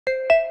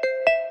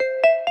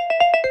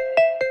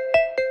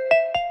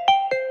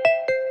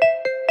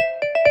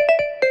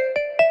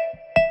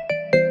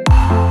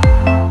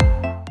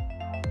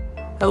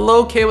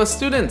Hello Keiwa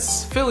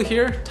students, Phil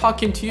here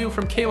talking to you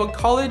from Keiwa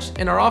College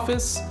in our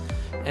office,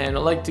 and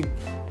I'd like to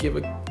give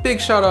a big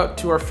shout out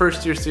to our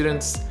first year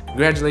students,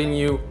 congratulating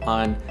you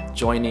on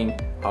joining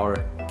our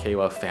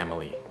Keiwa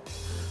family.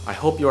 I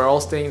hope you are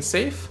all staying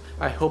safe,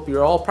 I hope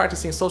you're all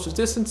practicing social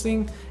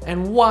distancing,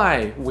 and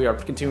why we are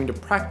continuing to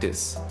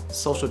practice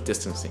social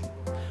distancing.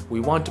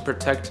 We want to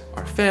protect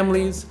our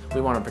families,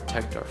 we want to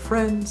protect our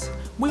friends,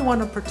 we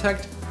want to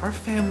protect our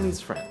family's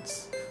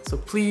friends. So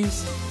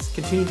please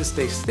continue to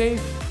stay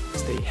safe,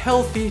 stay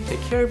healthy,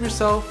 take care of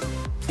yourself,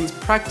 please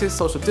practice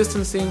social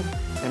distancing,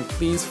 and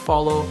please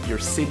follow your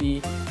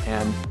city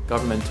and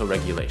governmental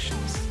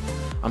regulations.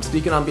 I'm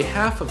speaking on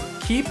behalf of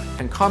Keep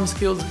and Comm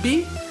Skills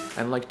B,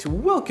 and I'd like to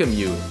welcome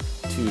you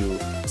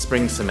to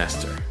spring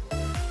semester.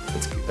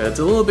 It's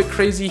a little bit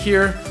crazy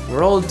here.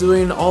 We're all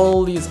doing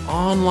all these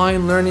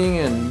online learning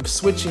and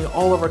switching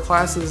all of our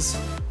classes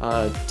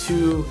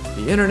to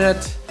the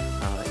internet.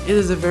 It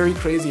is a very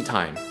crazy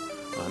time.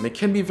 It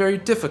can be very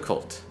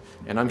difficult.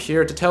 And I'm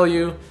here to tell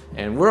you,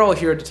 and we're all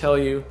here to tell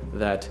you,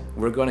 that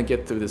we're going to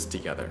get through this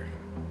together.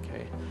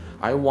 Okay?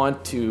 I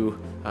want to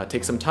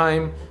take some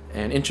time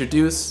and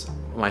introduce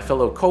my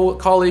fellow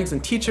colleagues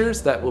and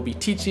teachers that will be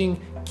teaching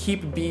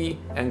Keep B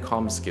and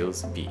Comm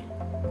Skills B.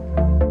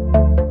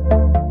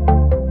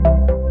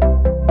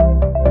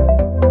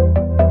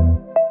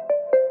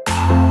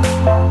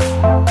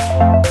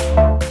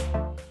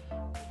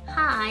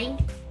 Hi,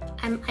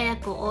 I'm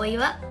Ayako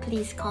Oiwa.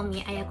 Please call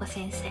me Ayako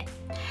Sensei.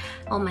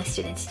 All my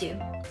students do.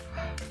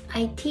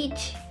 I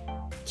teach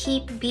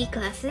Keep B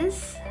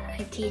classes.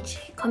 I teach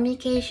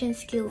Communication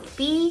Skills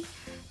B,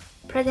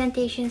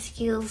 Presentation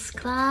Skills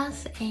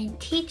class, and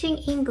Teaching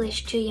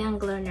English to Young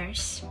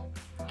Learners.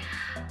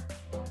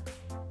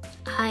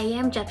 I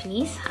am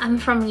Japanese. I'm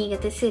from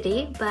Niigata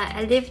City, but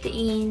I lived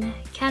in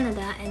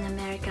Canada and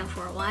America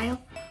for a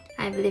while.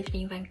 I've lived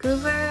in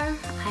Vancouver,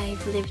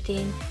 I've lived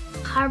in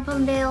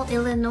Carbondale,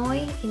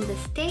 Illinois in the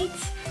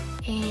States,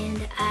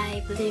 and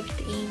I've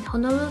lived in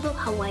Honolulu,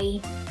 Hawaii.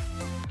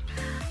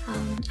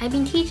 I've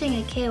been teaching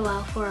at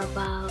Keiwa for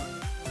about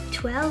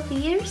 12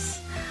 years,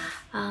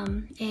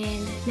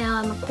 and now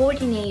I'm a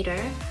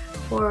coordinator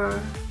for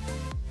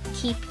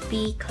Keep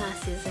B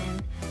classes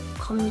and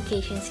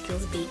Communication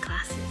Skills B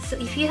classes. So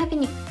if you have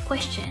any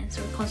questions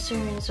or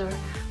concerns or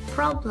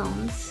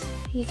problems,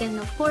 you can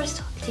of course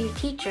talk to your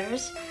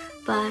teachers,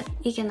 but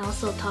you can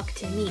also talk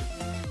to me,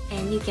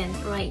 and you can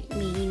write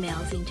me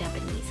emails in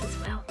Japanese as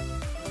well.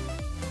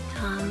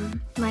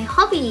 My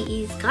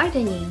hobby is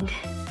gardening.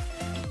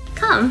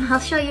 Come, I'll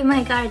show you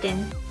my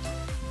garden.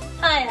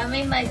 Hi, I'm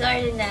in my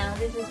garden now.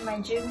 This is my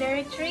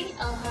Juneberry tree.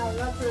 I'll have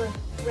lots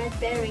of red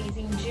berries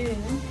in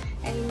June,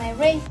 and in my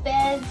raised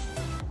beds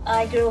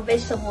I grow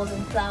vegetables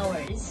and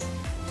flowers.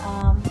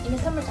 In the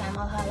summertime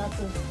I'll have lots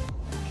of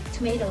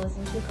tomatoes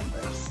and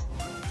cucumbers.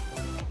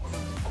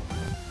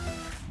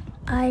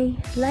 I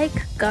like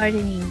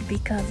gardening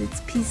because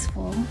it's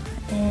peaceful,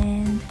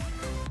 and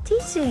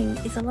teaching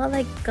is a lot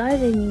like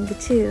gardening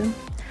too.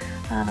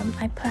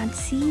 I plant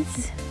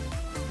seeds,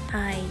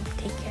 I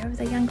take care of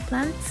the young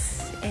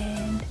plants,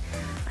 and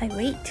I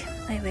wait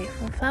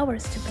for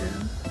flowers to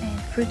bloom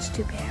and fruits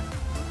to bear.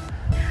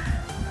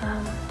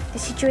 The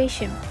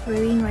situation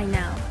we're in right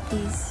now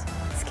is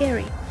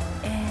scary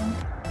and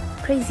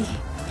crazy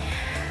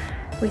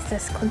with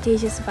this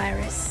contagious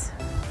virus.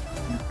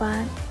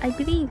 But I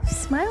believe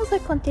smiles are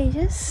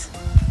contagious,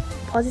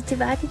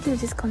 positive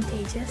attitude is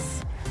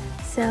contagious.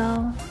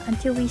 So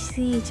until we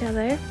see each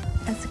other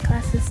as the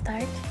classes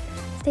start,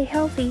 stay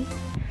healthy,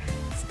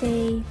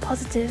 stay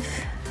positive,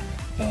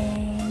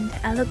 and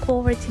I look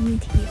forward to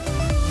meeting you.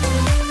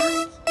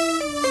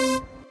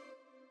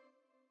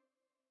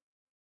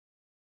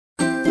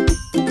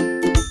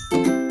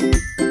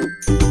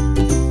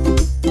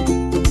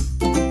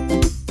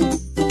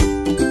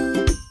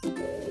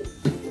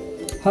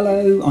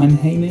 Hello, I'm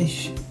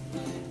Hamish.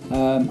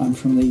 I'm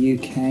from the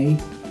UK.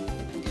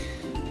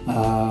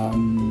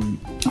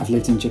 I've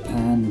lived in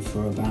Japan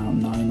for about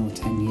 9 or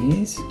 10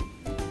 years.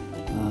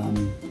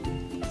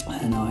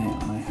 And I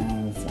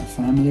have a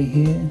family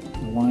here,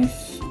 a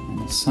wife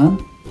and a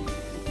son.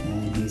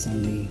 And he's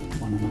only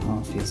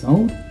 1.5 years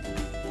old.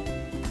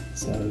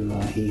 So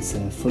he's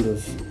full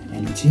of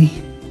energy,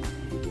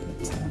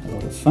 but a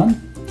lot of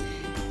fun.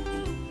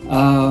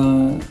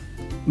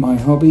 My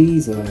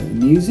hobbies are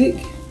music.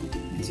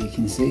 As you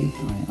can see,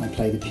 I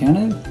play the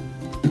piano.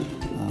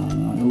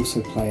 I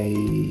also play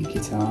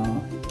guitar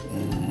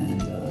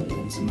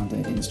and some other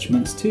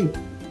instruments too.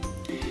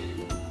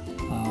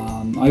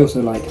 I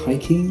also like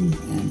hiking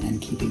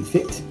and keeping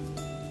fit.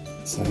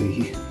 So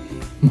you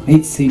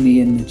might see me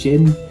in the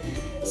gym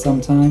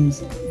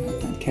sometimes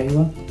at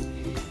Keiwa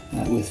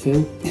with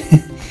Phil.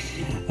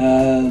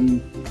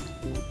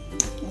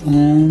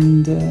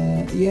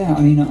 Yeah,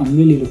 I mean, I'm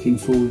really looking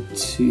forward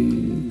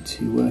to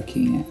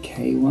working at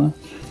Keiwa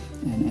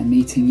and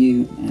meeting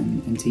you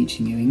and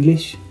teaching you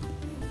English.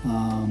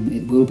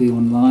 It will be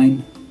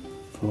online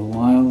for a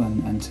while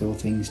until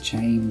things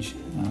change,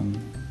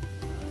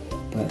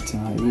 but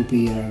it will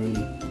be a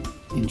really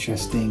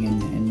interesting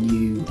and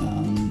new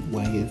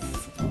way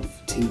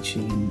of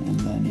teaching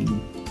and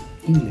learning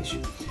English.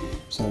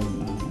 So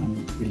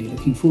I'm really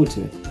looking forward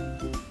to it.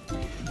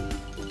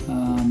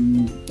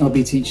 I'll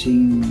be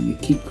teaching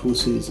Keep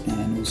courses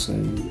and also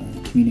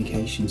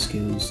communication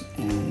skills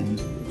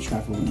and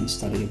travel and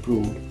study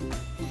abroad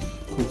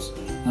course.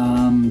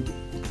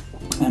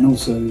 And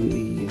also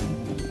the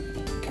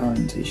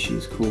current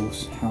issues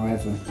course.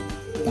 However,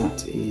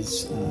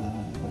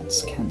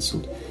 that's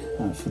cancelled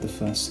for the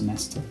first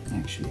semester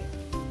actually.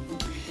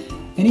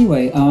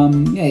 Anyway,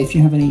 yeah, if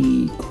you have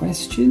any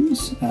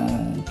questions,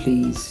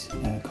 please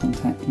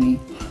contact me.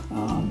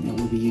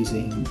 We'll be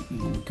using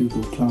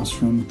Google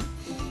Classroom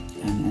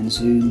and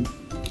Zoom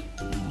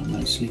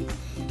mostly.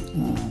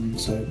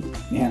 So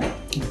yeah,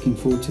 looking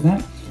forward to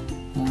that.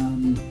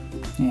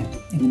 Yeah.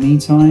 In the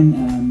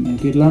meantime,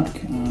 good luck,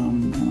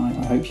 and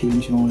I hope you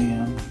enjoy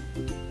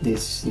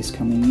this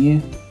coming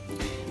year.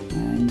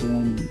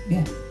 And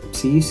yeah,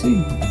 see you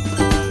soon.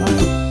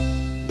 Bye.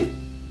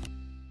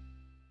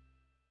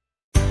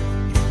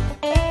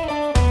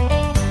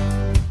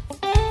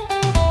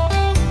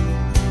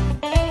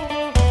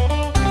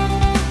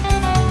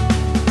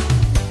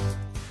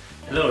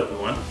 Hello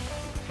everyone,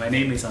 my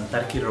name is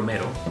Antarki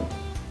Romero.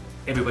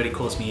 Everybody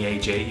calls me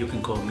AJ. You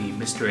can call me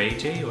Mr.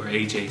 AJ or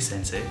AJ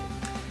Sensei.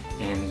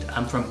 And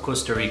I'm from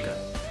Costa Rica.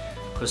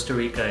 Costa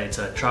Rica is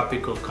a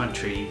tropical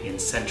country in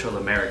Central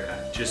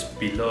America, just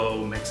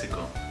below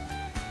Mexico.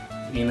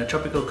 In a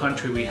tropical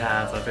country we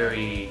have a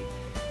very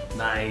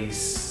nice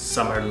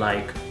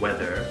summer-like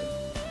weather,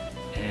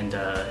 and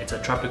it's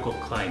a tropical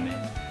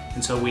climate.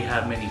 And so we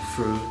have many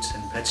fruits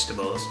and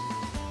vegetables,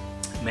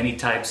 many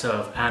types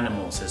of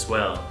animals as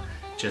well,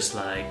 just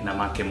like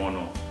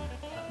namakemono,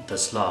 the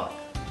sloth.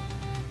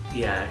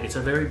 Yeah, it's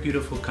a very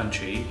beautiful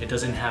country. It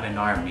doesn't have an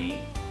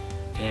army,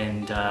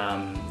 and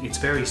it's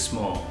very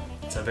small.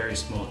 It's a very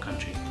small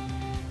country.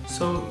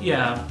 So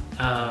yeah,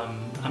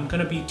 I'm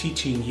gonna be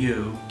teaching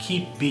you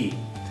Keep B.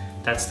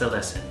 That's the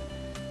lesson.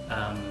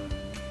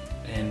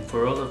 And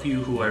for all of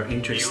you who are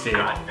interested,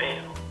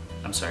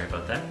 I'm sorry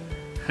about that.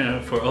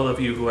 For all of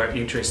you who are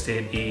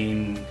interested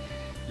in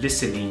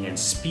listening and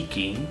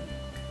speaking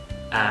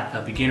at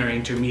a beginner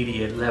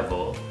intermediate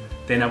level,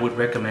 then I would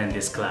recommend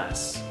this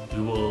class.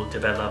 We will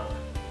develop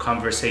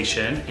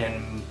conversation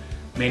and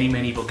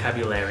many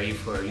vocabulary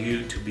for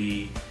you to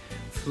be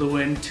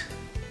fluent,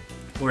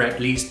 or at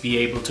least be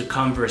able to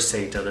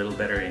conversate a little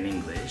better in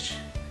English.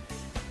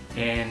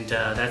 And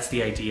that's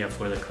the idea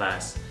for the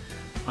class.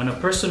 On a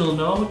personal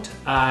note,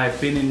 I've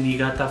been in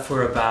Niigata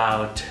for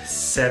about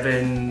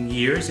 7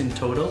 years in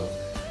total.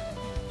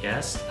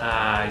 Yes,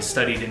 I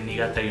studied in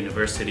Niigata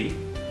University.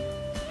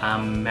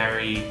 I'm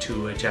married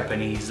to a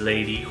Japanese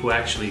lady who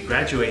actually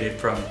graduated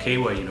from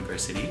Keiwa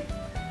University.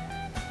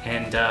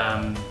 And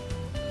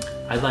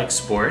I like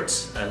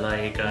sports. I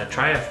like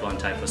triathlon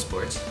type of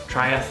sports.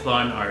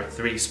 Triathlon are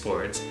 3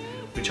 sports,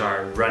 which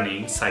are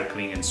running,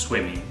 cycling, and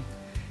swimming.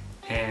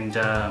 And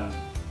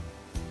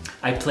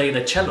I play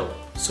the cello,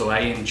 so I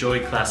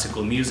enjoy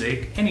classical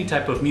music, any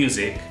type of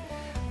music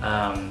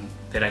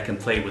that I can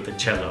play with the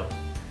cello.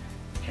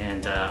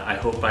 And I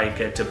hope I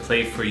get to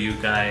play for you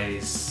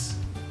guys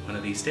one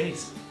of these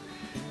days.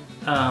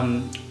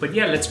 But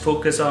yeah, let's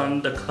focus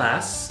on the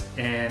class,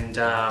 and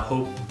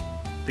hope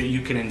that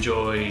you can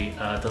enjoy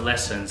the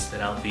lessons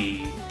that I'll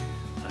be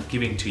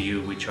giving to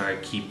you, which are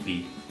Keep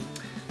B.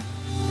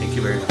 Thank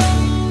you very much.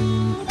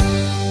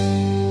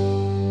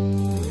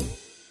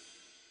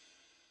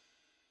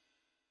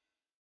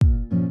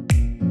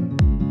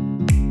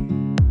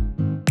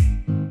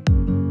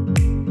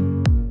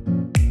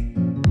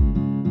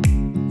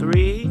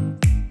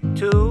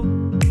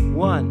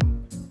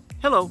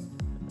 Hello,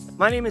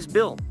 my name is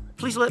Bill.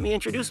 Please let me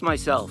introduce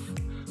myself.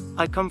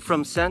 I come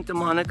from Santa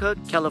Monica,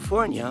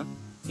 California,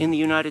 in the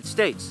United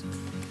States.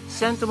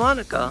 Santa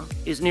Monica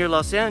is near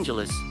Los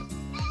Angeles.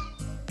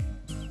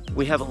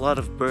 We have a lot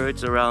of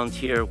birds around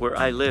here where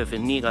I live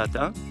in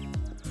Niigata.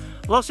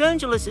 Los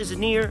Angeles is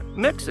near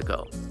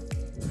Mexico.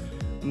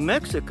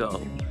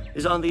 Mexico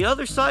is on the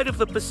other side of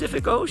the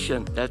Pacific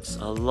Ocean. That's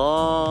a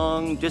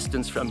long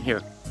distance from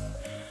here.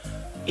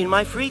 In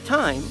my free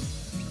time,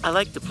 I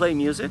like to play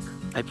music.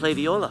 I play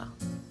viola,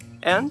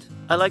 and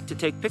I like to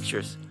take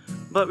pictures.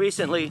 But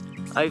recently,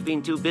 I've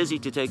been too busy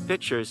to take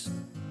pictures,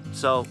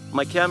 so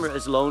my camera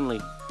is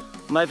lonely.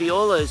 My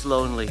viola is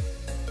lonely.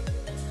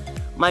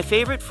 My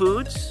favorite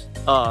foods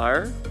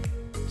are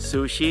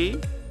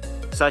sushi,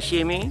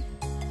 sashimi,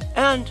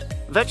 and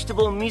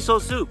vegetable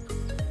miso soup.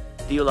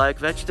 Do you like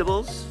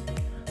vegetables?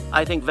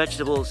 I think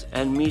vegetables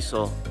and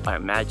miso are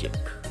magic.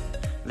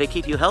 They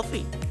keep you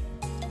healthy.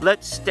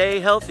 Let's stay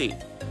healthy.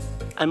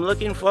 I'm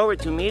looking forward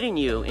to meeting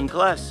you in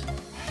class.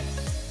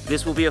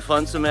 This will be a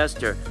fun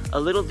semester, a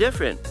little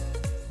different,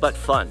 but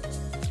fun.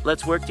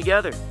 Let's work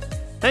together.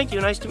 Thank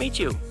you, nice to meet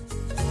you.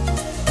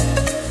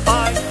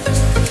 Bye.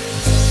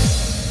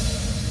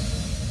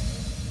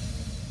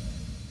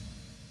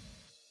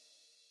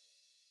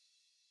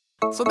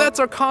 So that's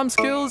our Comm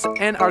skills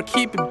and our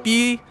Keep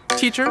B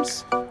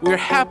teachers. We're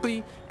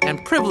happy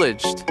and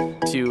privileged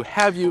to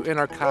have you in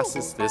our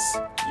classes this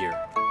year.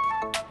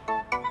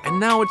 And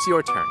now it's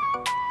your turn.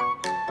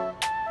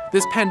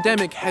 This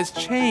pandemic has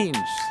changed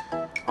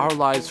our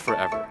lives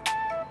forever.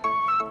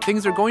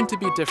 Things are going to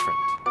be different.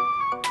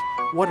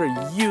 What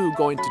are you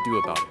going to do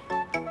about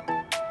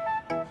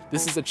it?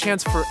 This is a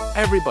chance for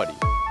everybody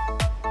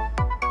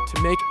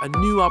to make a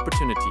new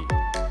opportunity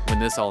when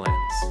this all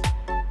ends.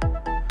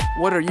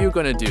 What are you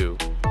going to do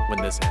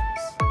when this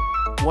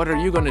ends? What are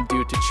you going to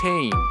do to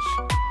change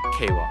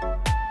Keiwa?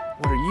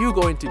 What are you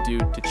going to do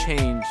to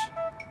change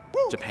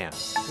Japan?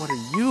 What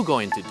are you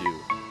going to do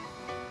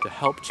to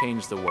help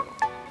change the world?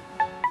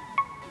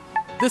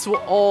 This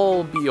will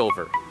all be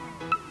over.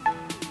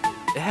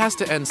 It has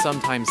to end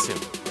sometime soon.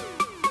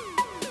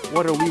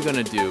 What are we going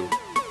to do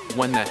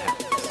when that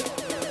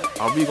happens?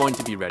 Are we going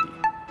to be ready?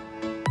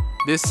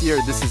 This year,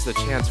 this is the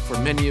chance for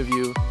many of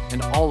you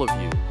and all of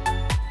you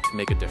to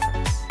make a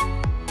difference.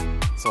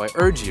 So I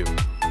urge you,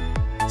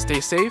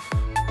 stay safe,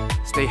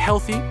 stay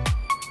healthy,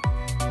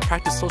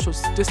 practice social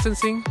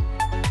distancing,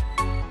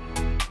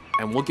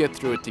 and we'll get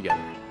through it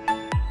together.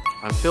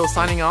 I'm Phil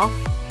signing off.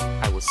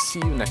 I will see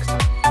you next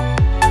time.